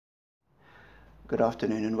Good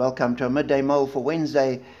afternoon and welcome to a Midday Mull for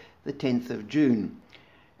Wednesday, the 10th of June.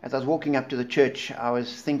 As I was walking up to the church, I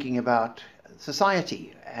was thinking about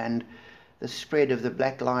society and the spread of the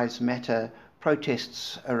Black Lives Matter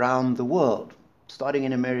protests around the world. Starting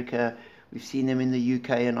in America, we've seen them in the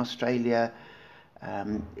UK and Australia,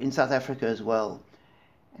 in South Africa as well.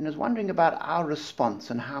 And I was wondering about our response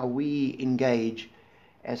and how we engage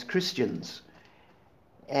as Christians.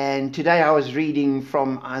 And today I was reading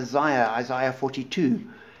from Isaiah 42,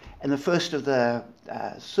 and the first of the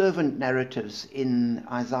servant narratives in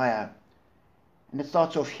Isaiah. And it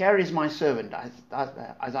starts off, "Here is my servant,"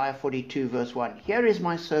 Isaiah 42 verse 1. "Here is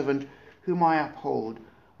my servant whom I uphold,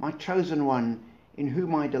 my chosen one in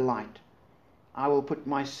whom I delight. I will put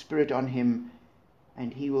my spirit on him,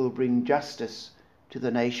 and he will bring justice to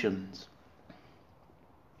the nations."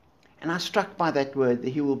 And I was struck by that word,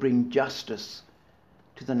 that he will bring justice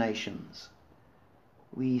to the nations.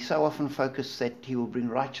 We so often focus that he will bring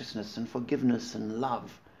righteousness and forgiveness and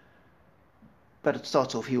love, but it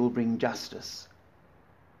starts off, he will bring justice.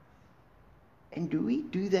 And do we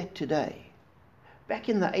do that today? Back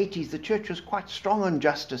in the 80s, the church was quite strong on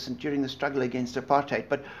justice and during the struggle against apartheid,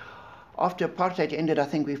 but after apartheid ended, I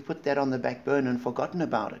think we've put that on the back burner and forgotten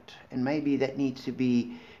about it. And maybe that needs to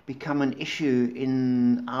become an issue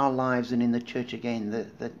in our lives and in the church again,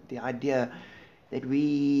 the idea that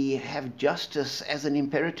we have justice as an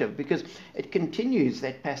imperative, because it continues,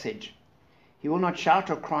 that passage. "He will not shout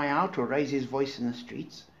or cry out or raise his voice in the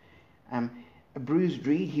streets. A bruised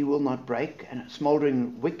reed he will not break, and a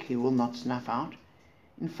smouldering wick he will not snuff out.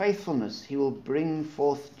 In faithfulness he will bring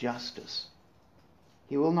forth justice.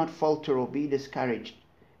 He will not falter or be discouraged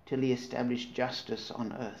till he establish justice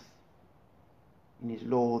on earth. In his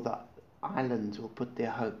law the islands will put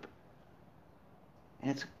their hope."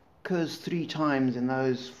 And it occurs 3 times in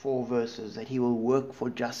those 4 verses that he will work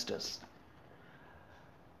for justice.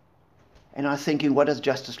 And I was thinking, what does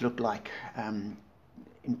justice look like?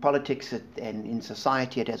 In politics and in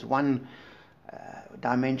society, it has one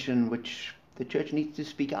dimension which the church needs to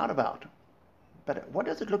speak out about. But what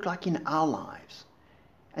does it look like in our lives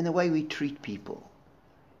and the way we treat people?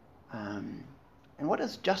 And what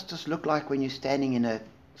does justice look like when you're standing in a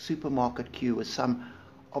supermarket queue with some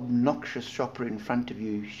obnoxious shopper in front of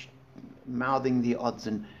you, mouthing the odds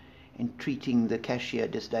and treating the cashier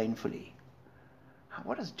disdainfully?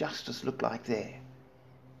 What does justice look like there?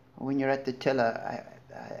 Or when you're at the teller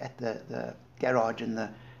at the garage and the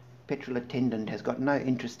petrol attendant has got no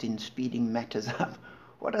interest in speeding matters up,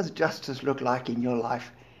 what does justice look like in your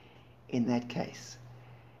life in that case?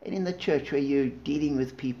 And in the church, where you're dealing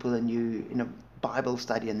with people and you in a Bible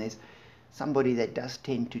study and there's somebody that does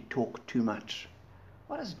tend to talk too much,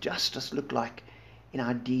 what does justice look like in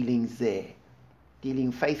our dealings there?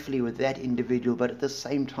 Dealing faithfully with that individual, but at the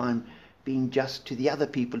same time being just to the other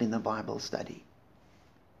people in the Bible study.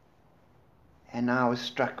 And I was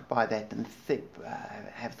struck by that and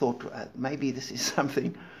have thought, maybe this is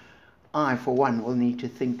something I, for one, will need to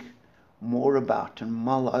think more about and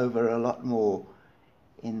mull over a lot more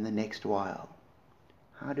in the next while.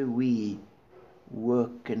 How do we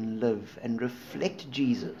work and live and reflect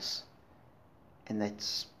Jesus, and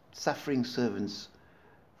that suffering servants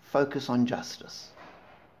focus on justice?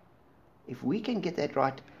 If we can get that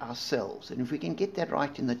right ourselves, and if we can get that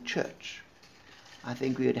right in the church, I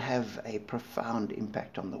think we would have a profound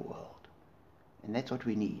impact on the world. And that's what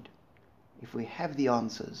we need. If we have the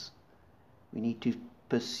answers, we need to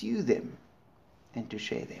pursue them and to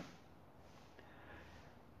share them.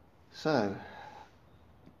 So,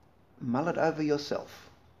 mull it over yourself.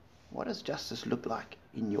 What does justice look like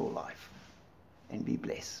in your life? And be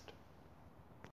blessed.